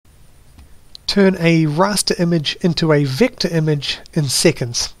turn a raster image into a vector image in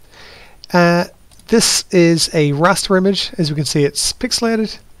seconds. This is a raster image. As we can see, it's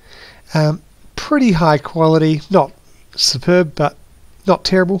pixelated, pretty high quality, not superb but not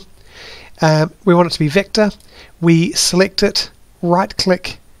terrible. We want it to be vector. We select it, right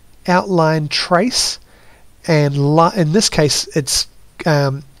click, outline trace, and in this case it's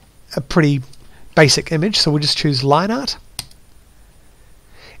a pretty basic image, so we'll just choose line art.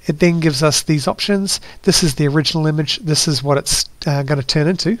 It then gives us these options. This is the original image. This is what it's going to turn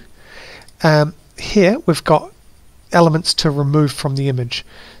into. Here we've got elements to remove from the image.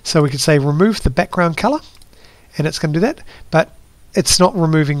 So we could say remove the background color, and it's going to do that, but it's not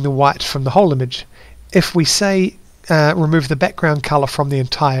removing the white from the whole image. If we say remove the background color from the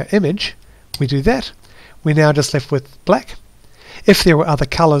entire image, we do that. We're now just left with black. If there were other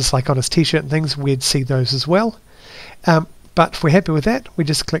colors like on his t-shirt and things, we'd see those as well. But if we're happy with that, we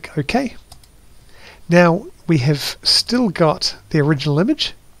just click OK. Now we have still got the original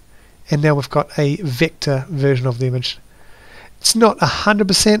image, and now we've got a vector version of the image. It's not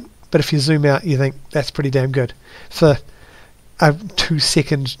 100%, but if you zoom out, you think that's pretty damn good. For a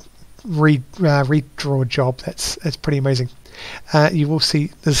 2-second redraw job, that's pretty amazing. You will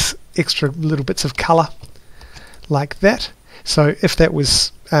see there's extra little bits of color like that. So if that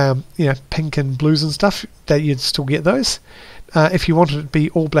was pink and blues and stuff, that you'd still get those. If you wanted it to be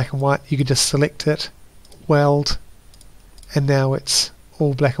all black and white, you could just select it, weld, and now it's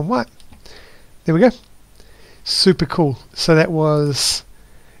all black and white. There we go. Super cool. So that was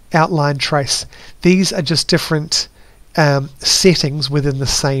outline trace. These are just different settings within the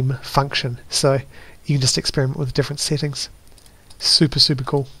same function, so you can just experiment with different settings. Super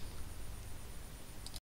cool.